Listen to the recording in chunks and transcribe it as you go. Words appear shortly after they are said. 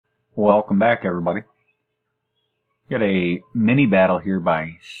Welcome back, everybody. Got a mini battle here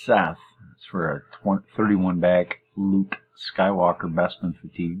by Seth. It's for a 31 back Luke Skywalker Bestman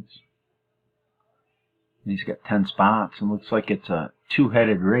fatigues. And he's got 10 spots, and looks like it's a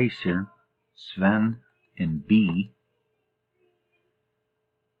two-headed race here. Sven and B.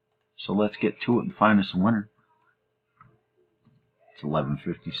 So let's get to it and find us a winner. It's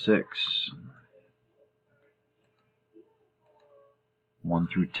 11:56. 1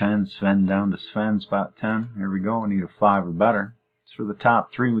 through 10, Sven down to Sven, spot 10. Here we go, I need a 5 or better. It's for the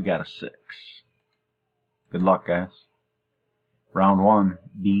top 3, we got a 6. Good luck, guys. Round 1,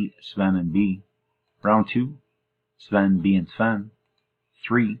 B, Sven, and B. Round 2, Sven, B, and Sven.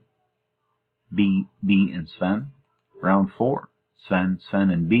 3, B, B, and Sven. Round 4, Sven,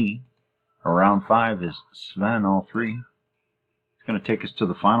 Sven, and B. Round 5 is Sven, all 3. It's going to take us to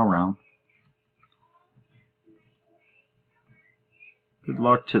the final round. Good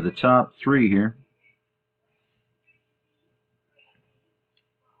luck to the top 3 here.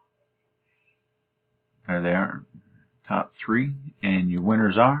 There they are. Top 3. And your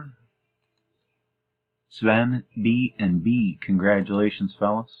winners are Sven, B, and B. Congratulations,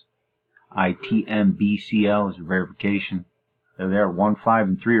 fellas. ITMBCL is your verification. There they are. 1, 5,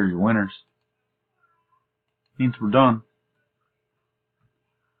 and 3 are your winners. Means we're done.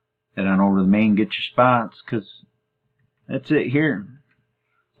 Head on over to the main, get your spots, because that's it here.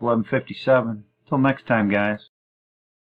 11:57. Till next time, guys.